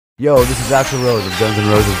Yo, this is Axl Rose of Guns N'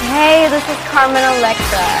 Roses. Hey, this is Carmen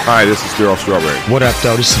Electra. Hi, this is Daryl Strawberry. What up,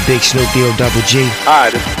 though? This is Big Snoop Deal Double G.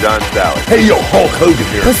 Hi, this is John Sally. Hey, yo, Hulk Hogan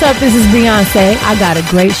here. What's up? This is Beyonce. I got a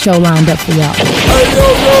great show lined up for y'all. Hey,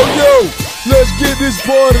 yo. Let's get this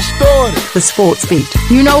party started. The Sports Beat.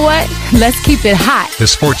 You know what? Let's keep it hot. The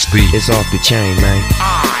Sports Beat. It's off the chain, man.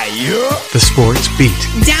 Yeah. The Sports Beat.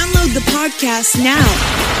 Download the podcast now.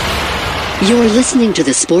 You're listening to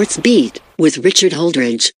The Sports Beat with Richard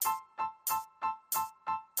Holdridge.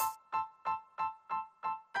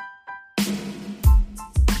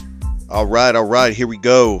 All right, here we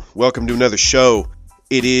go. Welcome to another show.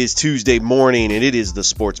 It is Tuesday morning, and it is the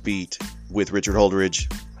Sports Beat with Richard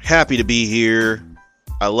Holdridge. Happy to be here.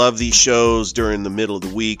 I love these shows during the middle of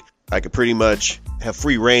the week. I could pretty much have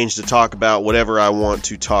free range to talk about whatever I want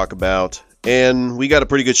to talk about. And we got a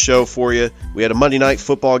pretty good show for you. We had a Monday night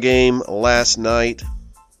football game last night.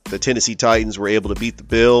 The Tennessee Titans were able to beat the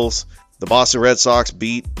Bills. The Boston Red Sox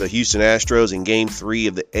beat the Houston Astros in Game 3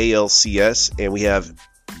 of the ALCS. And we have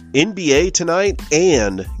NBA tonight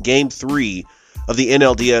and Game 3 of the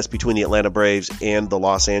NLDS between the Atlanta Braves and the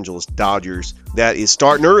Los Angeles Dodgers. That is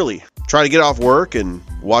starting early. Try to get off work and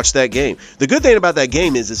watch that game. The good thing about that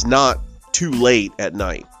game is it's not too late at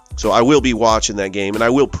night. So I will be watching that game, and I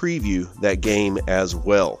will preview that game as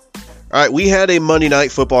well. All right, we had a Monday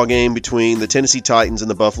night football game between the Tennessee Titans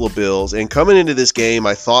and the Buffalo Bills, and coming into this game,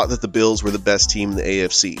 I thought that the Bills were the best team in the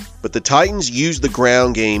AFC. But the Titans used the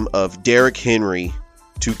ground game of Derrick Henry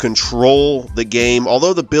to control the game.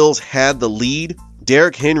 Although the Bills had the lead,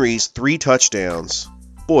 Derrick Henry's 3 touchdowns.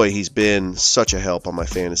 Boy, he's been such a help on my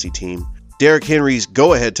fantasy team. Derrick Henry's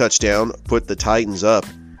go-ahead touchdown put the Titans up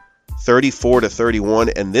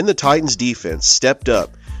 34-31, and then the Titans defense stepped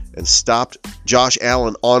up and stopped Josh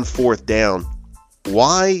Allen on 4th down.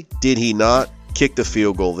 Why did he not kick the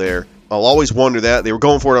field goal there? I'll always wonder that. They were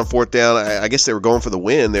going for it on 4th down. I guess they were going for the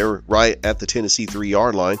win. They were right at the Tennessee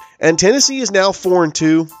 3-yard line. And Tennessee is now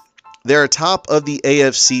 4-2. They're atop of the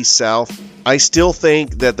AFC South. I still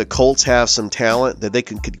think that the Colts have some talent, that they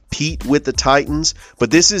can compete with the Titans, but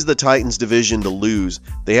this is the Titans' division to lose.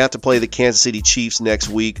 They have to play the Kansas City Chiefs next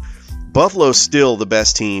week. Buffalo's still the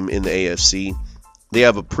best team in the AFC. They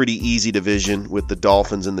have a pretty easy division with the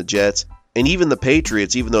Dolphins and the Jets, and even the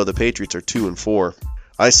Patriots, even though the Patriots are 2-4.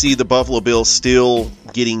 I see the Buffalo Bills still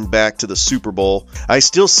getting back to the Super Bowl. I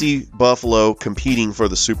still see Buffalo competing for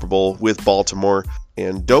the Super Bowl with Baltimore.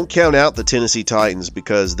 And don't count out the Tennessee Titans,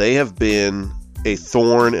 because they have been a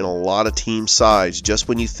thorn in a lot of team sides. Just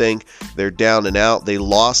when you think they're down and out, they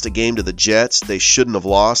lost a game to the Jets. They shouldn't have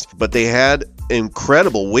lost, but they had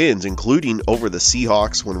incredible wins, including over the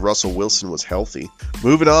Seahawks when Russell Wilson was healthy.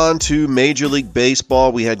 Moving on to Major League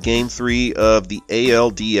Baseball, we had Game 3 of the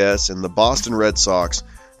ALDS, and the Boston Red Sox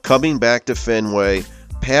coming back to Fenway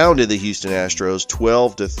pounded the Houston Astros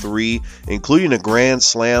 12-3, including a grand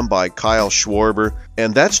slam by Kyle Schwarber.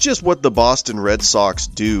 And that's just what the Boston Red Sox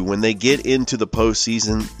do. When they get into the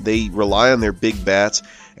postseason, they rely on their big bats,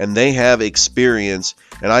 and they have experience.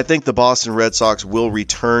 And I think the Boston Red Sox will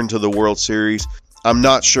return to the World Series. I'm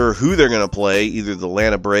not sure who they're going to play, either the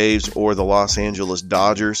Atlanta Braves or the Los Angeles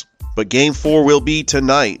Dodgers. But Game 4 will be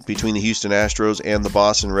tonight between the Houston Astros and the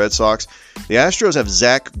Boston Red Sox. The Astros have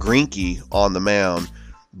Zach Greinke on the mound.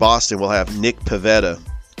 Boston will have Nick Pivetta,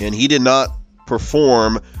 and he did not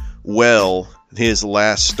perform well his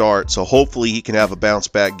last start, so hopefully he can have a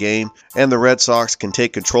bounce-back game, and the Red Sox can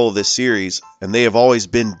take control of this series, and they have always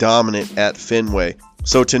been dominant at Fenway.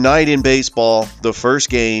 So tonight in baseball, the first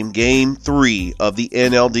game, Game 3 of the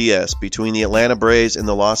NLDS between the Atlanta Braves and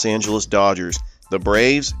the Los Angeles Dodgers. The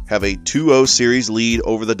Braves have a 2-0 series lead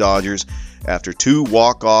over the Dodgers after 2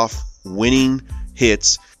 walk-off winning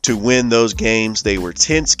hits to win those games. They were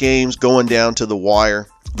tense games going down to the wire.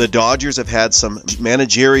 The Dodgers have had some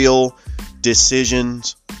managerial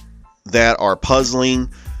decisions that are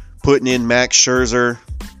puzzling, putting in Max Scherzer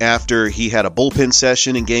after he had a bullpen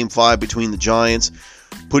session in Game 5 between the Giants,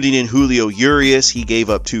 putting in Julio Urias. He gave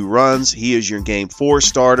up 2 runs. He is your Game 4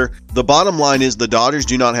 starter. The bottom line is the Dodgers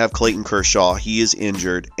do not have Clayton Kershaw. He is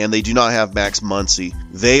injured, and they do not have Max Muncy.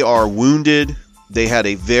 They are wounded. They had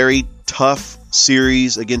a very tough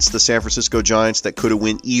series against the San Francisco Giants that could have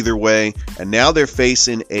went either way, and now they're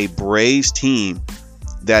facing a Braves team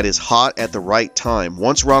that is hot at the right time.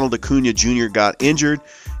 Once Ronald Acuna Jr. got injured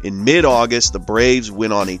in mid-August, the Braves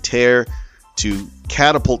went on a tear to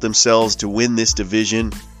catapult themselves to win this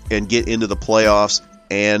division and get into the playoffs,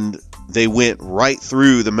 and they went right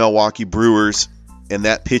through the Milwaukee Brewers and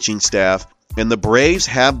that pitching staff, and the Braves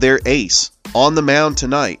have their ace on the mound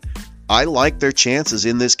tonight. I like their chances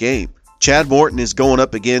in this game. Chad Morton is going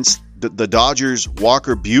up against the Dodgers'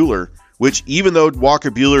 Walker Buehler, which even though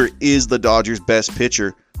Walker Buehler is the Dodgers' best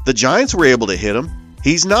pitcher, the Giants were able to hit him.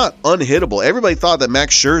 He's not unhittable. Everybody thought that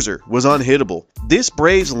Max Scherzer was unhittable. This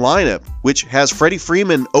Braves lineup, which has Freddie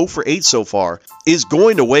Freeman 0 for 8 so far, is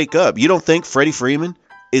going to wake up. You don't think Freddie Freeman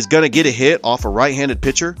is going to get a hit off a right-handed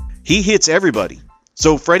pitcher? He hits everybody.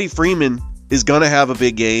 So Freddie Freeman is going to have a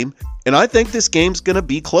big game, and I think this game's going to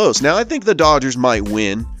be close. Now, I think the Dodgers might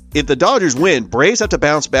win. If the Dodgers win, Braves have to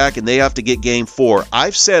bounce back, and they have to get game 4.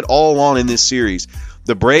 I've said all along in this series,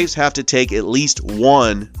 the Braves have to take at least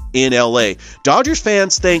one in LA. Dodgers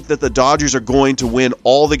fans think that the Dodgers are going to win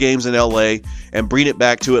all the games in LA and bring it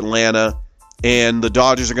back to Atlanta, and the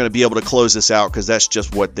Dodgers are going to be able to close this out because that's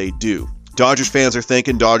just what they do. Dodgers fans are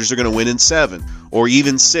thinking Dodgers are going to win in 7 or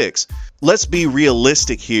even 6. Let's be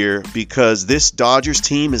realistic here, because this Dodgers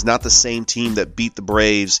team is not the same team that beat the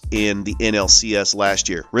Braves in the NLCS last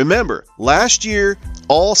year. Remember, last year,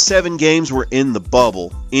 all 7 games were in the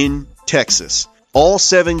bubble in Texas. All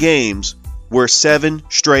 7 games were 7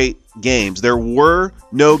 straight games. There were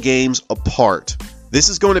no games apart. This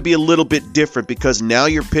is going to be a little bit different because now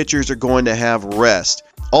your pitchers are going to have rest.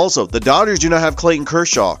 Also, the Dodgers do not have Clayton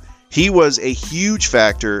Kershaw. He was a huge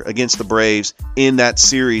factor against the Braves in that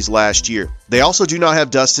series last year. They also do not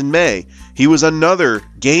have Dustin May. He was another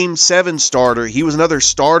Game 7 starter. He was another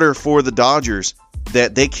starter for the Dodgers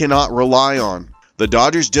that they cannot rely on. The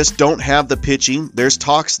Dodgers just don't have the pitching. There's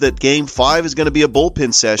talks that Game 5 is going to be a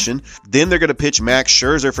bullpen session. Then they're going to pitch Max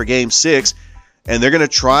Scherzer for Game 6. And they're going to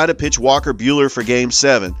try to pitch Walker Buehler for Game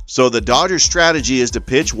 7. So the Dodgers' strategy is to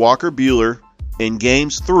pitch Walker Buehler in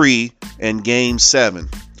Games 3 and Game 7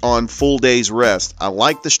 on full day's rest. I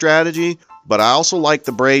like the strategy, but I also like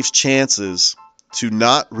the Braves' chances to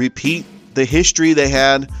not repeat the history they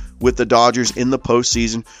had with the Dodgers in the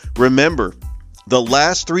postseason. Remember, the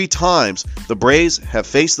last 3 times the Braves have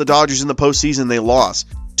faced the Dodgers in the postseason, they lost.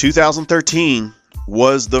 2013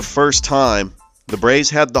 was the first time. The Braves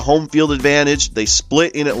had the home field advantage. They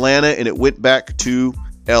split in Atlanta, and it went back to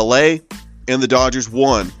LA, and the Dodgers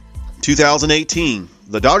won. 2018,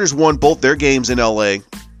 the Dodgers won both their games in LA,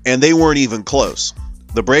 and they weren't even close.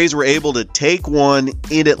 The Braves were able to take one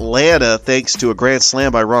in Atlanta thanks to a grand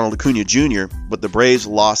slam by Ronald Acuna Jr., but the Braves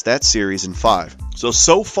lost that series in 5.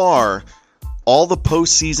 So far, all the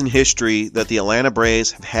postseason history that the Atlanta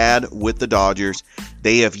Braves have had with the Dodgers,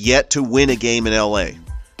 they have yet to win a game in LA.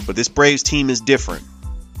 But this Braves team is different,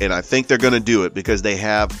 and I think they're going to do it because they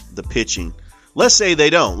have the pitching. Let's say they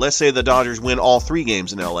don't. Let's say the Dodgers win all 3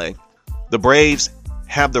 games in LA. The Braves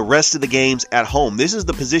have the rest of the games at home. This is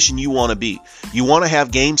the position you want to be. You want to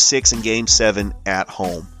have Game 6 and Game 7 at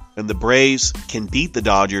home. And the Braves can beat the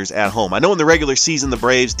Dodgers at home. I know in the regular season the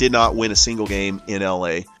Braves did not win a single game in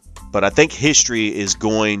LA. But I think history is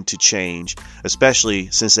going to change, especially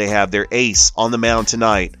since they have their ace on the mound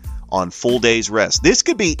tonight on full day's rest. This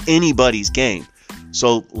could be anybody's game.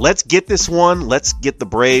 So let's get this one. Let's get the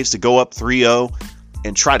Braves to go up 3-0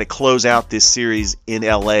 and try to close out this series in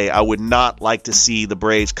LA. I would not like to see the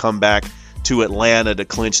Braves come back to Atlanta to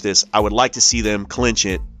clinch this. I would like to see them clinch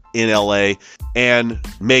it in LA and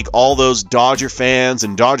make all those Dodger fans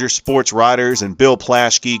and Dodger sports writers and Bill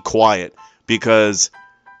Plaschke quiet, because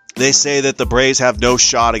they say that the Braves have no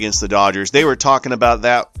shot against the Dodgers. They were talking about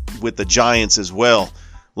that with the Giants as well.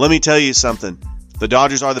 Let me tell you something. The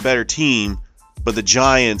Dodgers are the better team, but the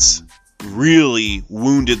Giants really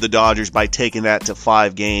wounded the Dodgers by taking that to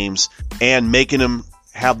 5 games and making them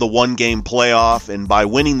have the 1-game playoff. And by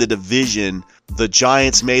winning the division, the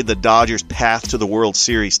Giants made the Dodgers' path to the World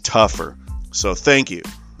Series tougher. So thank you.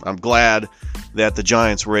 I'm glad that the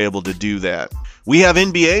Giants were able to do that. We have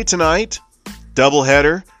NBA tonight.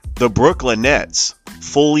 Doubleheader. The Brooklyn Nets,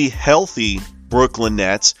 fully healthy Brooklyn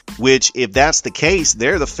Nets, which if that's the case,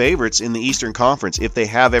 they're the favorites in the Eastern Conference if they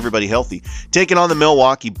have everybody healthy. Taking on the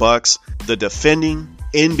Milwaukee Bucks, the defending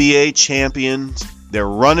NBA champions. They're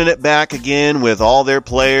running it back again with all their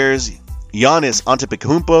players. Giannis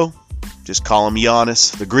Antetokounmpo, just call him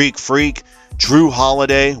Giannis, the Greek Freak. Drew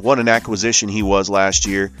Holiday, what an acquisition he was last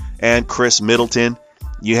year. And Chris Middleton.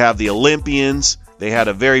 You have the Olympians. They had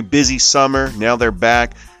a very busy summer. Now they're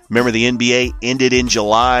back. Remember, the NBA ended in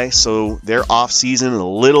July, so their off-season a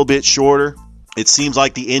little bit shorter. It seems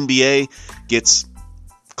like the NBA gets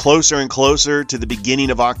closer and closer to the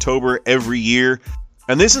beginning of October every year.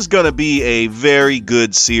 And this is going to be a very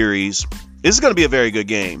good series. This is going to be a very good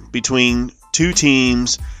game between 2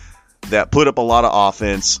 teams that put up a lot of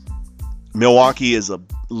offense. Milwaukee is a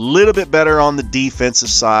little bit better on the defensive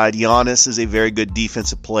side. Giannis is a very good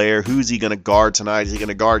defensive player. Who's he going to guard tonight? Is he going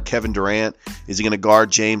to guard Kevin Durant? Is he going to guard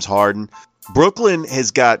James Harden? Brooklyn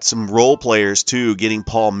has got some role players too, getting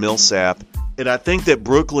Paul Millsap. And I think that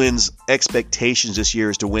Brooklyn's expectations this year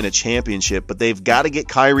is to win a championship, but they've got to get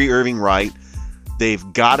Kyrie Irving right.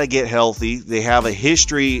 They've got to get healthy. They have a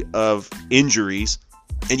history of injuries.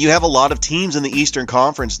 And you have a lot of teams in the Eastern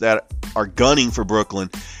Conference that are gunning for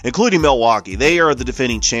Brooklyn, including Milwaukee. They are the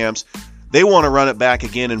defending champs. They want to run it back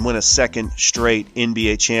again and win a second straight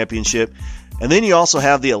NBA championship. And then you also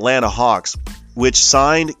have the Atlanta Hawks, which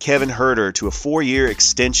signed Kevin Huerter to a 4-year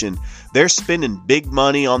extension. They're spending big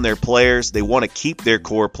money on their players. They want to keep their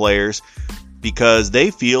core players because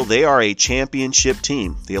they feel they are a championship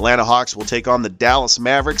team. The Atlanta Hawks will take on the Dallas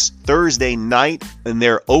Mavericks Thursday night in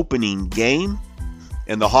their opening game.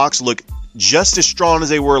 And the Hawks look just as strong as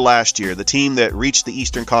they were last year. The team that reached the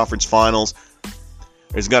Eastern Conference Finals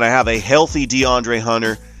is going to have a healthy DeAndre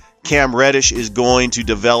Hunter. Cam Reddish is going to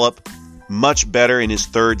develop much better in his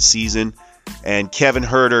third season. And Kevin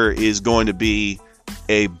Huerter is going to be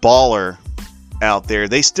a baller out there.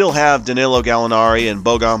 They still have Danilo Gallinari and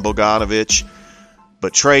Bojan Bogdanovic,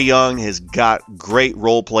 but Trae Young has got great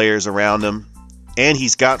role players around him, and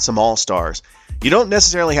he's got some all-stars. You don't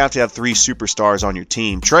necessarily have to have 3 superstars on your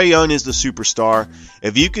team. Trae Young is the superstar.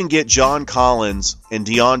 If you can get John Collins and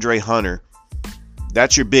DeAndre Hunter,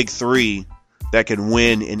 that's your big 3 that can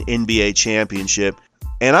win an NBA championship.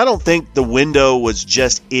 And I don't think the window was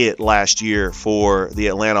just it last year for the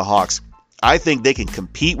Atlanta Hawks. I think they can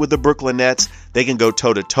compete with the Brooklyn Nets. They can go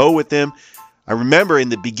toe-to-toe with them. I remember in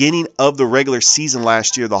the beginning of the regular season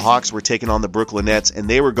last year, the Hawks were taking on the Brooklyn Nets, and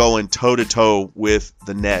they were going toe-to-toe with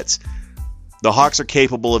the Nets. The Hawks are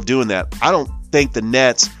capable of doing that. I don't think the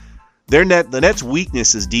Nets'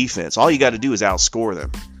 weakness is defense. All you got to do is outscore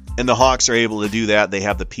them. And the Hawks are able to do that. They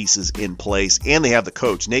have the pieces in place, and they have the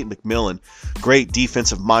coach, Nate McMillan, great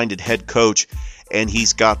defensive-minded head coach, and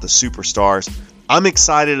he's got the superstars. I'm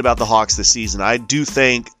excited about the Hawks this season. I do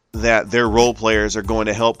think that their role players are going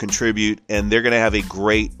to help contribute, and they're going to have a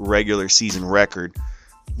great regular season record,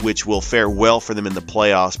 which will fare well for them in the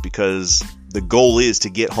playoffs because the goal is to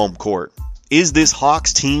get home court. Is this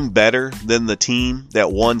Hawks team better than the team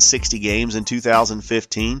that won 60 games in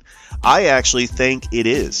 2015? I actually think it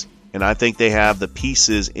is, and I think they have the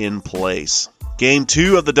pieces in place. Game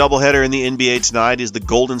 2 of the doubleheader in the NBA tonight is the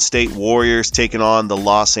Golden State Warriors taking on the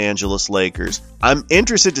Los Angeles Lakers. I'm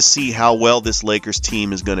interested to see how well this Lakers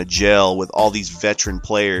team is going to gel with all these veteran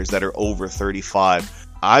players that are over 35.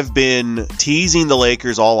 I've been teasing the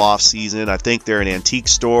Lakers all offseason. I think they're an antique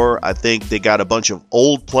store. I think they got a bunch of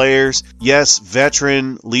old players. Yes,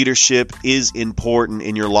 veteran leadership is important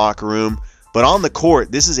in your locker room, but on the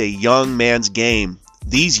court, this is a young man's game.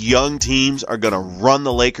 These young teams are going to run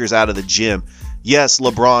the Lakers out of the gym. Yes,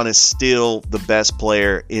 LeBron is still the best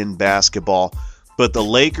player in basketball, but the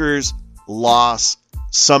Lakers lost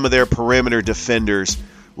some of their perimeter defenders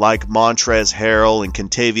like Montrezl Harrell and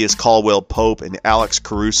Kentavious Caldwell-Pope and Alex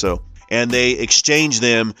Caruso. And they exchanged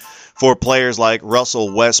them for players like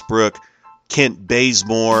Russell Westbrook, Kent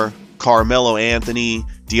Bazemore, Carmelo Anthony,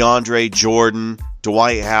 DeAndre Jordan,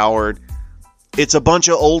 Dwight Howard. It's a bunch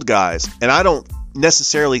of old guys. And I don't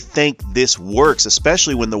necessarily think this works,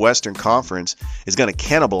 especially when the Western Conference is going to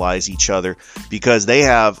cannibalize each other because they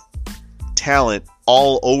have talent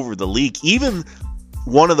all over the league. Even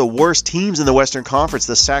one of the worst teams in the Western Conference,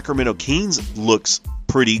 the Sacramento Kings, looks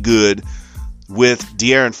pretty good with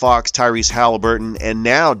De'Aaron Fox, Tyrese Halliburton, and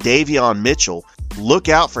now Davion Mitchell. Look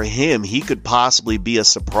out for him. He could possibly be a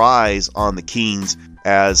surprise on the Kings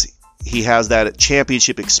as he has that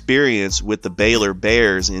championship experience with the Baylor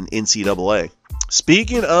Bears in NCAA.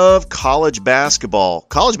 Speaking of college basketball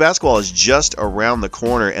is just around the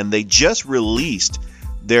corner, and they just released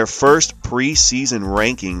their first preseason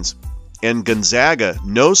rankings. And Gonzaga,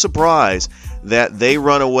 no surprise that they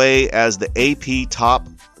run away as the AP top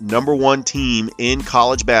number 1 team in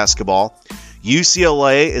college basketball.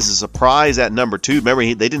 UCLA is a surprise at number 2. Remember,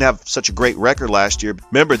 they didn't have such a great record last year.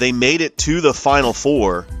 Remember, they made it to the Final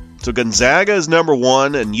Four. So Gonzaga is number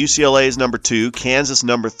 1 and UCLA is number 2. Kansas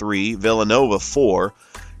number 3. Villanova 4.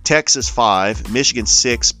 Texas 5. Michigan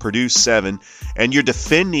 6. Purdue 7. And your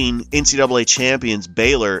defending NCAA champions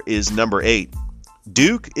Baylor is number 8.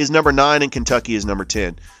 Duke is number 9 and Kentucky is number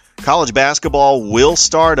 10. College basketball will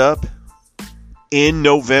start up in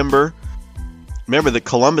November. Remember, the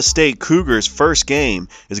Columbus State Cougars' first game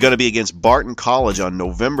is going to be against Barton College on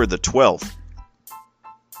November the 12th.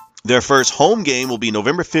 Their first home game will be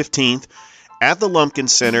November 15th at the Lumpkin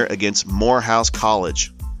Center against Morehouse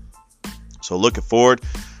College. So looking forward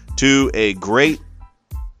to a great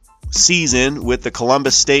season with the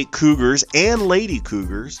Columbus State Cougars and Lady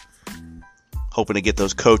Cougars. Hoping to get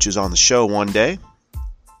those coaches on the show one day.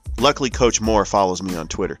 Luckily, Coach Moore follows me on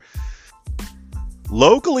Twitter.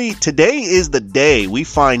 Locally, today is the day we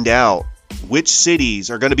find out which cities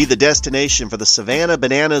are going to be the destination for the Savannah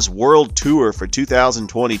Bananas World Tour for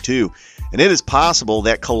 2022. And it is possible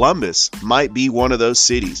that Columbus might be one of those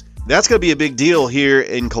cities. That's going to be a big deal here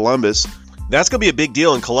in Columbus.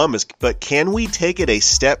 But can we take it a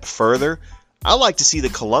step further? I like to see the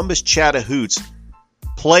Columbus Chattahoots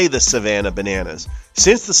play the Savannah Bananas.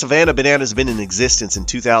 Since the Savannah Bananas have been in existence in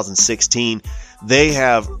 2016, they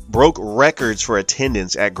have broke records for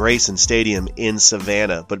attendance at Grayson Stadium in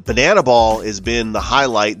Savannah. But Banana Ball has been the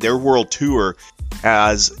highlight. Their world tour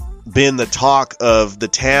has been the talk of the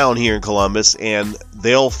town here in Columbus, and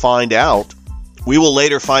they'll find out. We will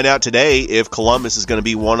later find out today if Columbus is going to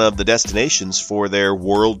be one of the destinations for their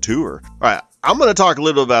world tour. All right, I'm going to talk a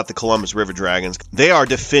little bit about the Columbus River Dragons. They are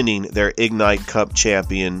defending their Ignite Cup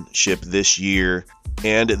championship this year,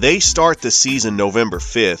 and they start the season November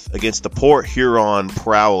 5th against the Port Huron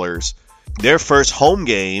Prowlers. Their first home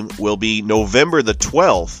game will be November the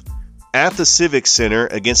 12th at the Civic Center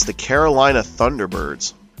against the Carolina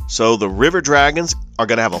Thunderbirds. So the River Dragons are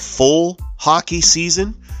going to have a full hockey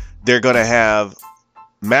season. They're going to have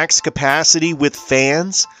max capacity with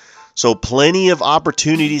fans, so plenty of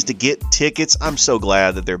opportunities to get tickets. I'm so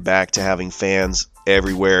glad that they're back to having fans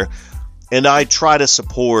everywhere. And I try to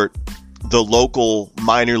support the local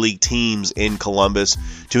minor league teams in Columbus,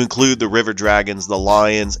 to include the River Dragons, the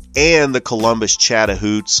Lions, and the Columbus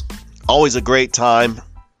Chattahoots. Always a great time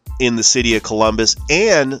in the city of Columbus.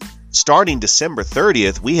 And starting December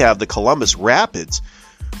 30th, we have the Columbus Rapids,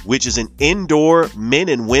 which is an indoor men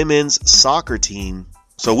and women's soccer team.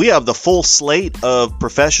 So we have the full slate of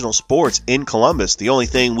professional sports in Columbus. The only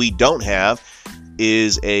thing we don't have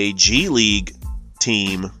is a G League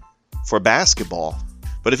team for basketball.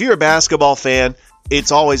 But if you're a basketball fan,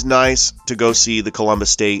 it's always nice to go see the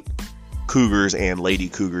Columbus State Cougars and Lady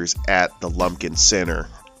Cougars at the Lumpkin Center.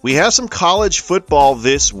 We have some college football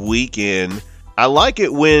this weekend. I like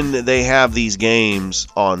it when they have these games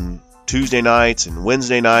on Tuesday nights and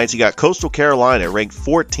Wednesday nights. You got Coastal Carolina, ranked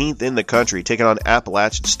 14th in the country, taking on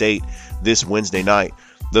Appalachian State this Wednesday night.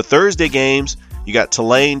 The Thursday games, you got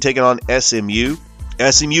Tulane taking on SMU.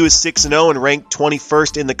 SMU is 6-0 and ranked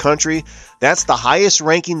 21st in the country. That's the highest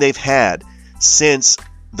ranking they've had since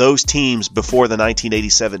those teams before the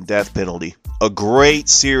 1987 death penalty. A great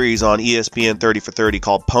series on ESPN 30 for 30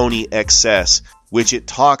 called Pony Excess, which it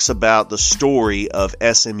talks about the story of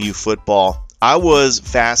SMU football. I was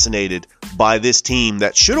fascinated by this team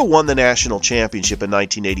that should have won the national championship in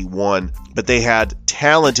 1981, but they had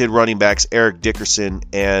talented running backs Eric Dickerson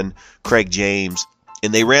and Craig James,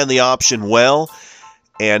 and they ran the option well,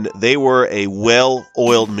 and they were a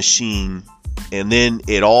well-oiled machine. And then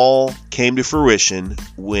it all came to fruition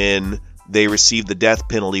when they received the death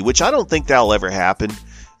penalty, which I don't think that'll ever happen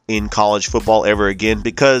in college football ever again,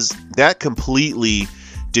 because that completely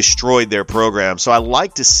destroyed their program. So I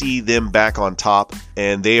like to see them back on top,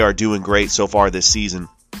 and they are doing great so far this season.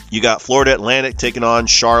 You got Florida Atlantic taking on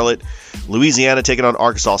Charlotte, Louisiana taking on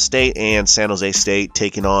Arkansas State, and San Jose State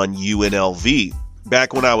taking on UNLV.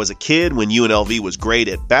 Back when I was a kid, when UNLV was great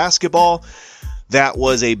at basketball, that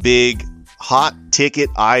was a big hot ticket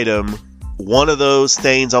item. One of those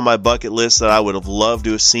things on my bucket list that I would have loved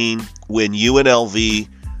to have seen when UNLV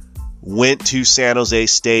went to San Jose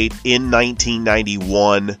State in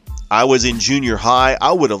 1991. I was in junior high.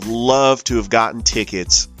 I would have loved to have gotten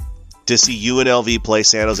tickets to see UNLV play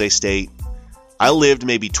San Jose State. I lived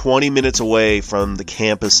maybe 20 minutes away from the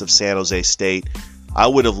campus of San Jose State. I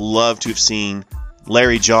would have loved to have seen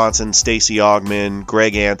Larry Johnson, Stacey Augmon,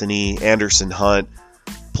 Greg Anthony, Anderson Hunt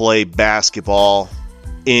play basketball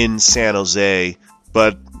in San Jose,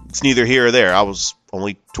 but it's neither here or there. I was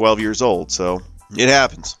only 12 years old, so it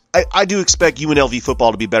happens. I do expect UNLV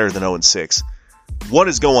football to be better than 0-6. What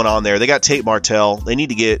is going on there? They got Tate Martell. They need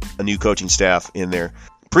to get a new coaching staff in there.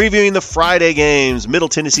 Previewing the Friday games, Middle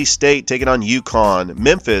Tennessee State taking on UConn,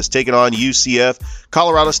 Memphis taking on UCF,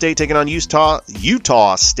 Colorado State taking on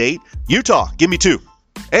Utah State. Utah, give me 2.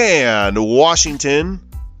 And Washington,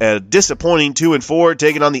 a disappointing 2-4,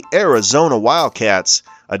 taking on the Arizona Wildcats,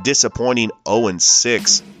 a disappointing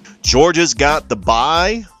 0-6. Georgia's got the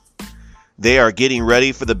bye. They are getting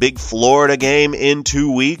ready for the big Florida game in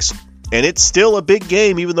 2 weeks. And it's still a big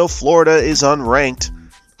game, even though Florida is unranked.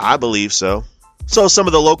 I believe so. So some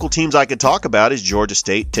of the local teams I could talk about is Georgia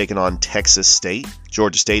State taking on Texas State.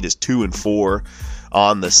 Georgia State is 2-4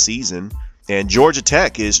 on the season. And Georgia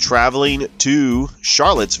Tech is traveling to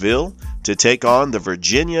Charlottesville to take on the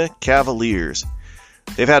Virginia Cavaliers.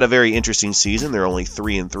 They've had a very interesting season. They're only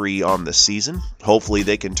 3-3 on the season. Hopefully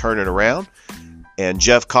they can turn it around. and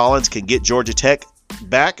Jeff Collins can get Georgia Tech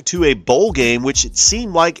back to a bowl game, which it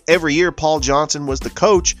seemed like every year Paul Johnson was the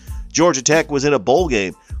coach, Georgia Tech was in a bowl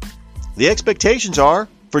game. The expectations are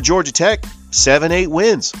for Georgia Tech 7-8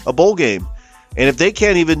 wins, a bowl game. And if they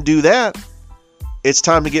can't even do that, it's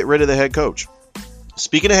time to get rid of the head coach.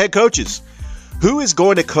 Speaking of head coaches, who is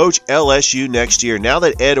going to coach LSU next year? Now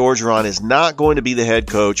that Ed Orgeron is not going to be the head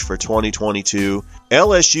coach for 2022,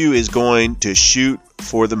 LSU is going to shoot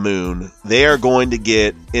for the moon. They are going to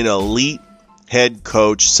get an elite head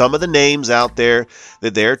coach. Some of the names out there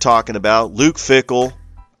that they're talking about: Luke Fickell,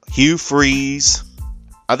 Hugh Freeze.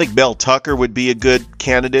 I think Mel Tucker would be a good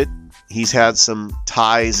candidate. He's had some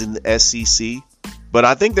ties in the SEC. But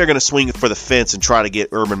I think they're going to swing for the fence and try to get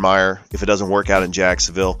Urban Meyer if it doesn't work out in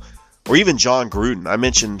Jacksonville. Or even John Gruden. I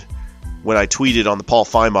mentioned when I tweeted on the Paul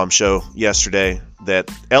Feinbaum show yesterday that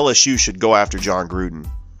LSU should go after John Gruden.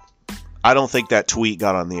 I don't think that tweet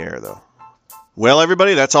got on the air, though. Well,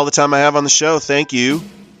 everybody, that's all the time I have on the show. Thank you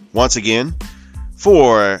once again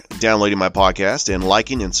for downloading my podcast and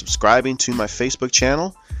liking and subscribing to my Facebook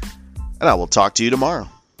channel. And I will talk to you tomorrow.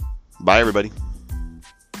 Bye, everybody.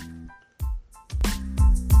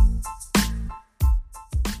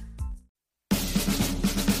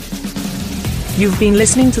 You've been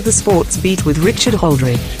listening to The Sports Beat with Richard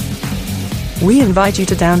Holdridge. We invite you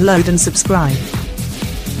to download and subscribe.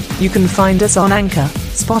 You can find us on Anchor,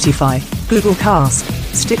 Spotify, Google Cast,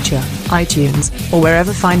 Stitcher, iTunes, or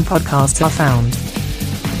wherever fine podcasts are found.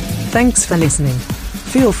 Thanks for listening.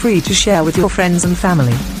 Feel free to share with your friends and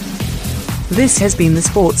family. This has been The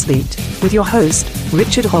Sports Beat, with your host,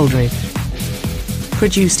 Richard Holdridge.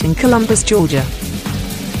 Produced in Columbus, Georgia.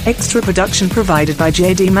 Extra production provided by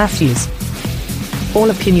J.D. Matthews. All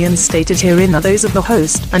opinions stated herein are those of the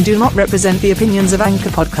host and do not represent the opinions of Anchor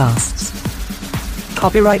Podcasts.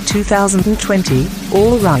 Copyright 2020,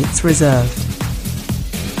 all rights reserved.